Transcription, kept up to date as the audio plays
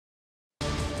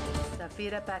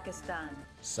सफीर पाकिस्तान।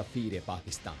 सफीर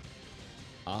पाकिस्तान,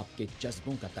 आपके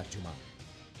जज्बों का तर्जुमा,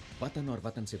 वतन और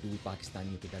वतन से दूर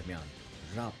पाकिस्तानियों के दरमियान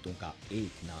राब्तों का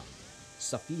एक नाम।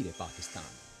 सफीर पाकिस्तान,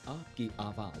 आपकी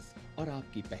आवाज़ और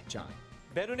आपकी पहचान।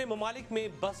 बैरून ममालिक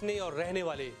में बसने और रहने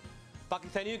वाले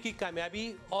पाकिस्तानियों की कामयाबी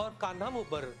और कारनामों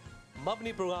पर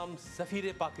मबनी प्रोग्राम सफीर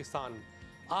पाकिस्तान,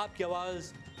 आपकी आवाज़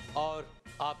और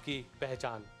आपकी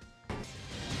पहचान।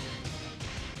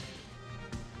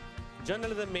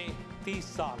 जर्नलिज्म में 30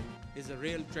 साल is a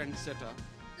real trendsetter.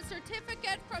 The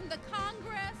certificate from the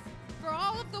Congress for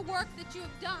all of the work that you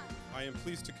have done. I am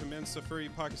pleased to commend Safari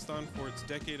Pakistan for its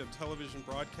decade of television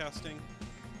broadcasting.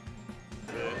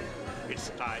 Its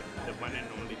type, the one and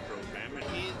only program.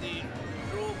 He is the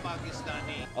true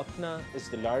Pakistani. Apna is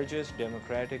the largest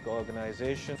democratic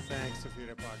organization. Thanks,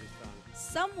 Safari Pakistan.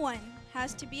 Someone has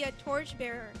to be a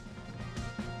torchbearer.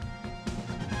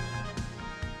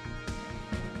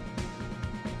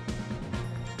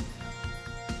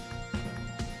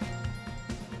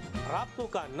 राब्तों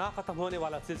का ना खत्म होने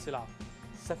वाला सिलसिला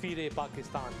सफीर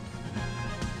पाकिस्तान।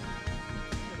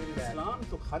 इस्लाम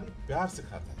तो खाली प्यार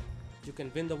सिखाता है। You can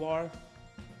win the war,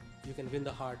 you can win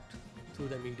the heart through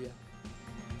the media.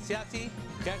 सियासी,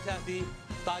 गैर सियासी,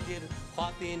 ताजिर,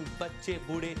 ख्वातीन, बच्चे,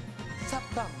 बूढ़े,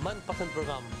 सबका मनपसंद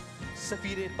programme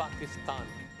सफीर Pakistan.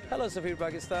 Hello, Safir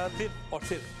Pakistan. सिर्फ और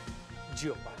सिर्फ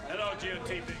जियो पर। Hello, Geo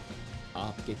TV.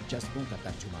 आपके जज्बों का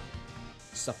तर्जुमा,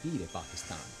 सफीर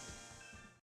Pakistan.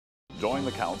 Join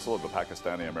the Council of the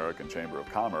Pakistani American Chamber of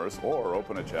Commerce or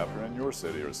open a chapter in your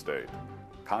city or state.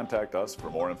 Contact us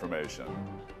for more information.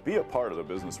 Be a part of the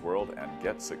business world and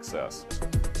get success.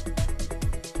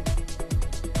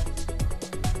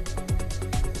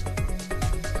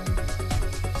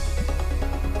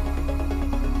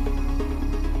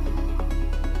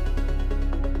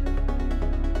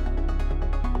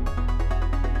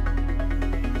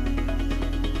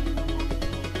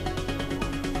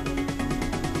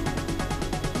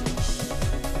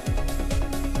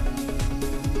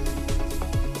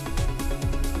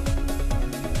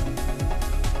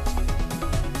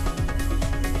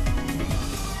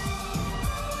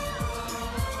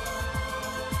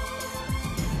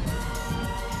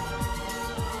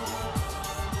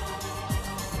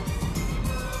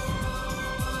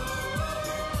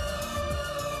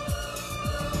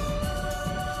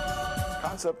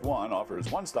 Concept One offers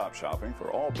one-stop shopping for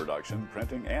all production,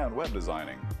 printing, and web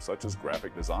designing, such as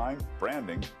graphic design,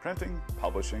 branding, printing,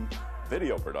 publishing,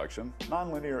 video production,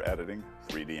 nonlinear editing,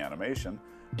 3D animation,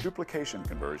 duplication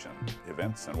conversion,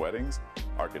 events and weddings,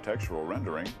 architectural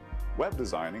rendering, web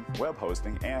designing, web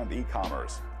hosting, and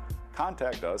e-commerce.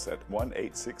 Contact us at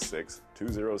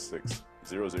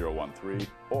 1-866-206-0013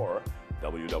 or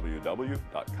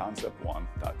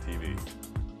www.concept1.tv.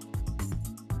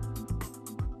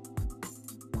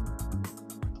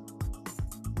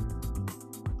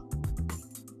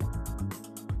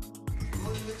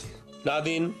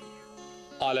 Nadine,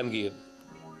 Alamgir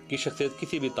की शख्सियत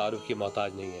किसी भी तारुफ की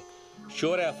मोहताज नहीं है।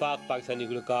 शोर आफाक पाकिस्तानी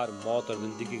गुलकार मौत और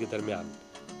ज़िंदगी के दरमियान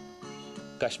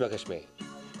कश्मकश में,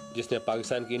 जिसने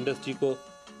पाकिस्तान की इंडस्ट्री को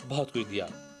बहुत कुछ दिया,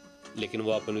 लेकिन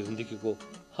वो अपनी ज़िंदगी को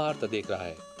हारता देख रहा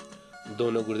है।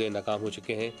 दोनों गुर्दे नाकाम हो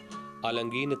चुके हैं।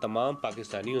 आलमगीर ने तमाम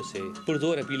पाकिस्तानियों से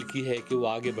पुरजोर अपील की है कि वो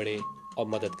आगे बढ़ें और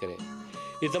मदद करें।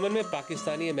 इस ज़माने में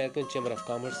Pakistani American chamber of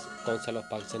commerce, council of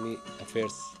Pakistani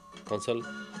affairs council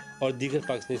और दीगर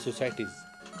पाकिस्तानी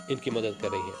सोसाइटीज़ इनकी मदद कर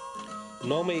रही हैं।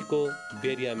 9 मई को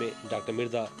बेरिया में डॉक्टर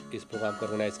मिर्ज़ा इस प्रोग्राम को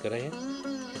ऑर्गेनाइज कर रहे हैं।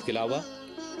 इसके अलावा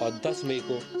और 10 मई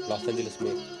को लॉस एंजलिस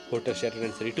में होटल शेटर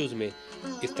एंड सरिटूज़ में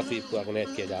इस तकरीब को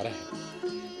ऑर्गेनाइज किया जा रहा है,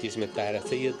 जिसमें ताहिरा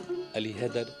सैयद, अली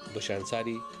हैदर, बशर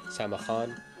अंसारी, सामा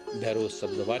खान, बहरोज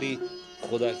सब्जवारी,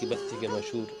 खुदा की बस्ती के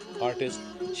मशहूर आर्टिस्ट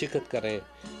शिरकत कर रहे हैं,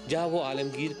 जहां वो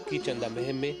आलमगीर की चंदा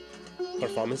मुहिम में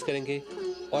परफॉर्मेंस करेंगे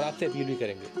और आपसे अपील भी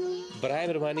करेंगे, बराए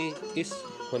मेहरबानी इस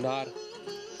हुनर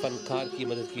फनकार की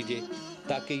मदद कीजिए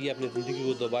ताकि ये अपनी ज़िंदगी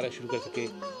को दोबारा शुरू कर सके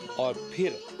और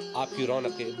फिर आपकी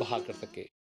रौनकें बहाल कर सके।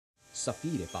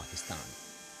 सफीर पाकिस्तान।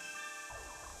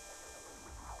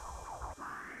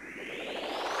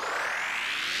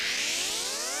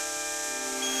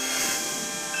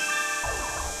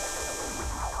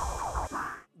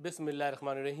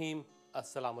 बिस्मिल्लाहिर्रहमानिर्रहीम,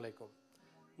 अस्सलाम वालेकुम।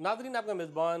 नाज़रीन, आपका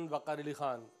मेज़बान वक़ार अली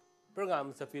ख़ान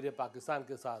प्रोग्राम सफ़ीर पाकिस्तान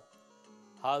के साथ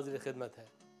हाज़िर खिदमत है।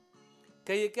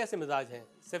 कहिए कैसे मिजाज हैं?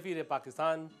 सफ़ीर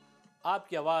पाकिस्तान,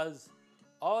 आपकी आवाज़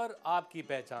और आपकी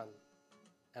पहचान,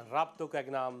 राब्तों का एक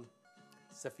नाम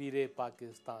सफ़ीर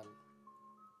पाकिस्तान।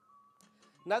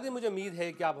 नाज़रीन, मुझे उम्मीद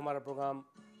है कि आप हमारा प्रोग्राम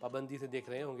पाबंदी से देख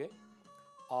रहे होंगे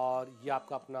और ये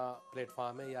आपका अपना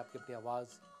प्लेटफार्म है, ये आपकी अपनी आवाज़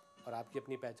और आपकी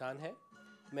अपनी पहचान है।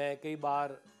 میں کئی بار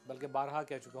بلکہ بارہا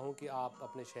کہہ چکا ہوں کہ آپ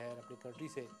اپنے شہر اپنی کنٹری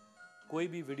سے کوئی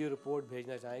بھی ویڈیو رپورٹ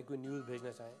بھیجنا چاہیں, کوئی نیوز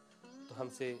بھیجنا چاہیں تو ہم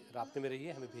سے رابطے میں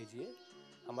رہیے, ہمیں بھیجیے.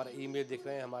 ہمارا ای میل دیکھ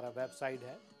رہے ہیں, ہمارا ویب سائٹ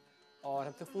ہے, اور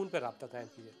ہم سے فون پہ رابطہ قائم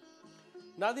کیجیے.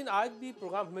 ناظرین, آج بھی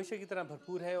پروگرام ہمیشہ کی طرح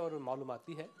بھرپور ہے اور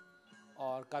معلوماتی ہے,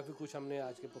 اور کافی کچھ ہم نے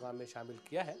آج کے پروگرام میں شامل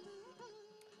کیا ہے.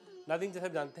 ناظرین, جیسے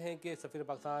آپ جانتے ہیں کہ سفیر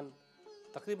پاکستان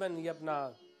تقریباً یہ اپنا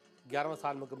 11واں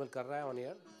سال مکمل کر رہا ہے آن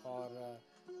ایئر, اور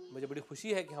مجھے بڑی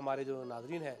خوشی ہے کہ ہمارے جو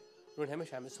ناظرین ہیں انہوں نے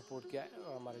ہمیشہ ہمیں سپورٹ کیا ہے,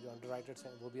 اور ہمارے جو انڈر رائٹرس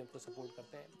ہیں وہ بھی ہم کو سپورٹ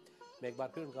کرتے ہیں. میں ایک بار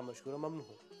پھر ان کا مشکور و ممنون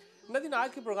ہوں. ناظرین,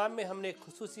 آج کے پروگرام میں ہم نے ایک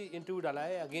خصوصی انٹرویو ڈالا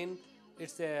ہے. Again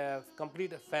it's a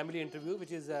complete family interview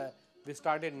which is we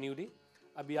started newly.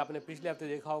 ابھی آپ نے پچھلے ہفتے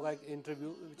دیکھا ہوگا ایک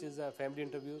interview which is family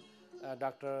interview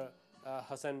doctor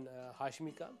حسن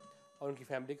ہاشمی کا اور ان کی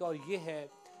فیملی کا, اور یہ ہے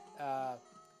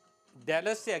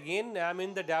ڈیلس سے. Again I am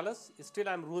in the deals, still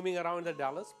I am roaming around the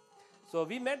deals. So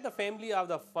we met the family of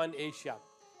the FunAsia.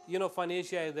 You know,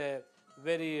 FunAsia is a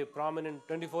very prominent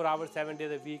 24 hours 7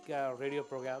 days a week radio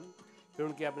program. پھر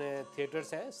ان کے اپنے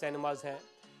theatres ہیں, cinemas ہیں,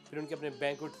 پھر ان کے اپنے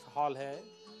banquet hall ہیں,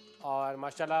 اور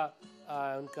ماشاءاللہ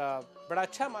ان کا بڑا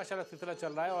اچھا ماشاءاللہ سلسلہ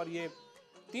چل رہا ہے. اور یہ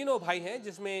تینوں بھائی ہیں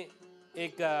جس میں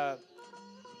ایک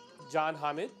جان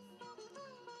حامد,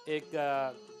 ایک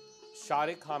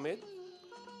شارق حامد,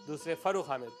 دوسرے فروخ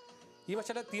حامد. یہ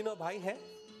ماشاءاللہ تینوں بھائی ہیں.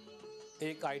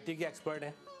 ایک آئی ٹی کے ایکسپرٹ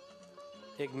ہیں,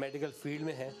 ایک میڈیکل فیلڈ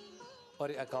میں ہے, اور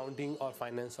ایک اکاؤنٹنگ اور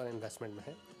فائنینس اور انویسٹمنٹ میں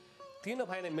ہے. تینوں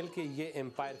بھائی نے مل کے یہ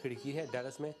امپائر کھڑی کی ہے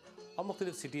ڈیلس میں, اور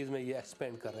مختلف سٹیز میں یہ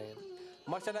ایکسپینڈ کر رہے ہیں.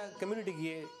 ماشاءاللہ کمیونٹی کی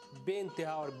یہ بے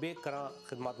انتہا اور بے کراں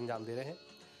خدمات انجام دے رہے ہیں.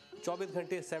 24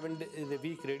 گھنٹے 7 days a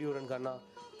week ریڈیو رن کرنا,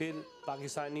 پھر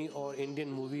پاکستانی اور انڈین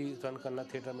مووی رن کرنا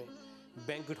تھیٹر میں,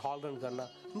 بینکوٹ ہال رن کرنا,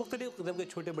 مختلف قسم کے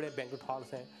چھوٹے بڑے بینکوٹ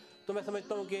ہالس ہیں. تو میں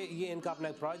سمجھتا ہوں کہ یہ ان کا اپنا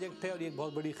ایک پروجیکٹ ہے, اور یہ ایک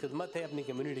بہت بڑی خدمت ہے اپنی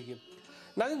کمیونٹی کی.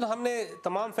 ناظرین, ہم نے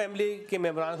تمام فیملی کے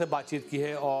ممبران سے بات چیت کی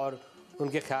ہے اور ان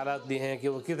کے خیالات دیے ہیں کہ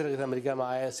وہ کس طریقے سے امریکہ میں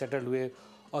آئے, سیٹل ہوئے,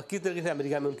 اور کس طریقے سے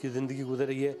امریکہ میں ان کی زندگی گزر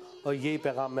رہی ہے, اور یہی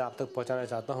پیغام میں آپ تک پہنچانا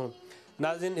چاہتا ہوں.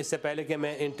 ناظرین, اس سے پہلے کہ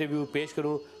میں انٹرویو پیش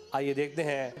کروں, آئیے دیکھتے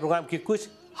ہیں پروگرام کی کچھ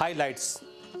ہائی لائٹس.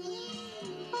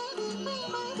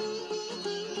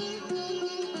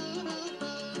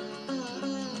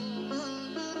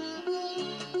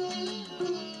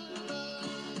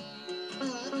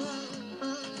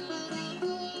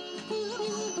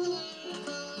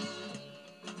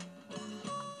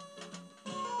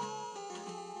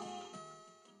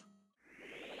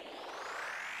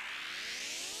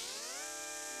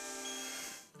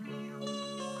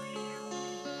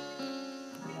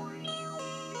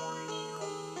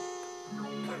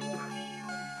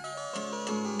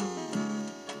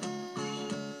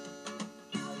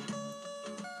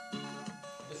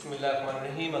 بسم اللہ الرحمن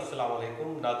الرحیم. السلام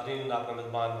علیکم ناظرین, آپ کا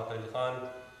میزبان بکر علی خان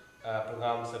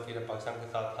پروگرام سفیر پاکستان کے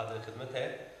ساتھ حاضر خدمت ہے.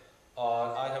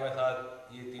 اور آج ہمارے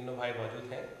ساتھ یہ تینوں بھائی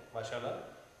موجود ہیں ماشاءاللہ.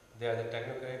 They are the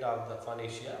technocrat of the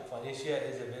FunAsia. FunAsia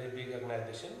is a very big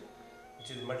organization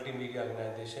which is multimedia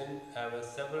organization, have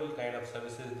several kind of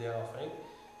services they are offering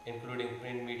including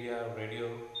print media, radio,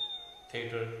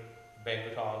 theatre,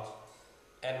 banquet halls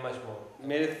and much more.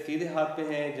 میرے سیدھے ہاتھ پہ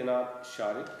ہیں جناب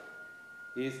Shariq,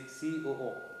 he is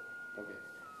COO. Okay,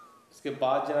 اس کے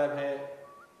بعد جناب ہیں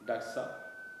ڈاکٹر صاحب,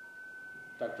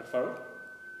 ڈاکٹر فروخ,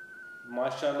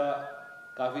 ماشاءاللہ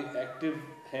کافی ایکٹیو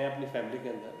ہیں اپنی فیملی کے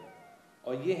اندر,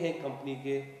 اور یہ ہیں کمپنی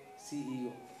کے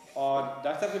CEO. اور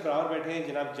ڈاکٹر صاحب کے برابر بیٹھے ہیں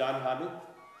جناب جان حامد,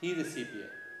 ہی از اے CPA.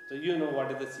 تو you know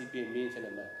what is the CPA means in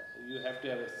America. You have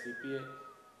to have a CPA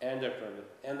and the attorney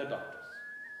and the doctors.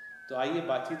 تو آئیے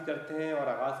بات چیت کرتے ہیں اور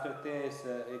آغاز کرتے ہیں اس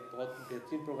ایک بہت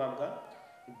بہترین پروگرام کا.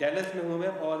 ڈیلس میں ہوں میں,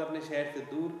 اور اپنے شہر سے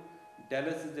دور.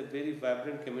 Deals is a very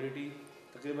vibrant community.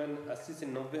 تقریباً 80 سے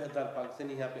 90 ہزار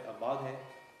پاکستانی یہاں پہ آباد ہیں,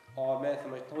 اور میں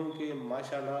سمجھتا ہوں کہ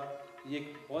ماشاءاللہ یہ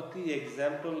ایک بہت ہی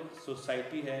ایگزامپل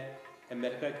سوسائٹی ہے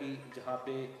امریکہ کی, جہاں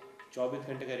پہ 24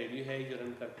 گھنٹے کا ریڈیو ہے جو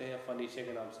رن کرتے ہیں FunAsia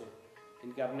کے نام سے.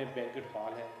 ان کے اپنے بینکٹ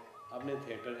ہال ہیں, اپنے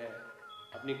تھیٹر ہیں,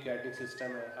 اپنی کیٹرنگ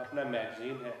سسٹم ہے, اپنا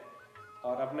میگزین ہے,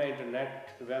 اور اپنا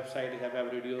انٹرنیٹ ویب سائٹ ہے,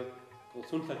 ویب ریڈیو کو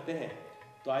سن سکتے ہیں.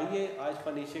 تو آئیے آج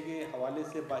FunAsia کے حوالے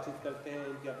سے بات چیت کرتے ہیں,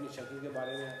 ان کی اپنی شکل کے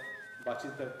بارے میں بات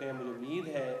چیت کرتے ہیں. مجھے امید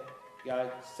ہے کہ آج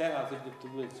سیر حاصل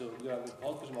گفتگو ان سے ہوگی, اور آپ کو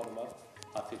بہت کچھ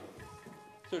معلومات حاصل ہوگی.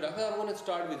 So Doctor, I'm going to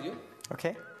start with you.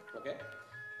 Okay. Okay.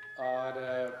 اور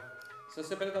سب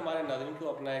سے پہلے تو ہمارے ناظرین کو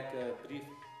اپنا ایک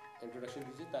بریف انٹروڈکشن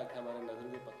دیجیے تاکہ ہمارے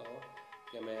ناظرین کو پتہ ہو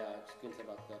کہ میں آج کن سے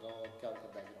بات کر رہا ہوں اور کیا ان کا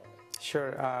بیک گراؤنڈ ہے.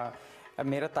 Sure.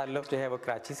 میرا تعلق جو ہے وہ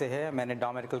کراچی سے ہے. میں نے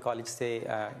ڈاؤ میڈیکل کالج سے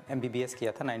MBBS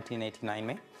کیا تھا 1989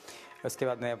 میں. उसके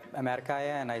बाद मैं अमेरिका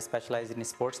आया and I specialized in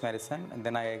sports medicine, and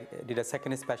then I did a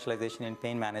second specialization in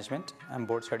pain management. I'm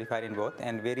board certified in both,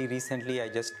 and very recently I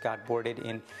just got boarded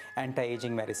in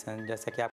anti-aging medicine. जैसा कि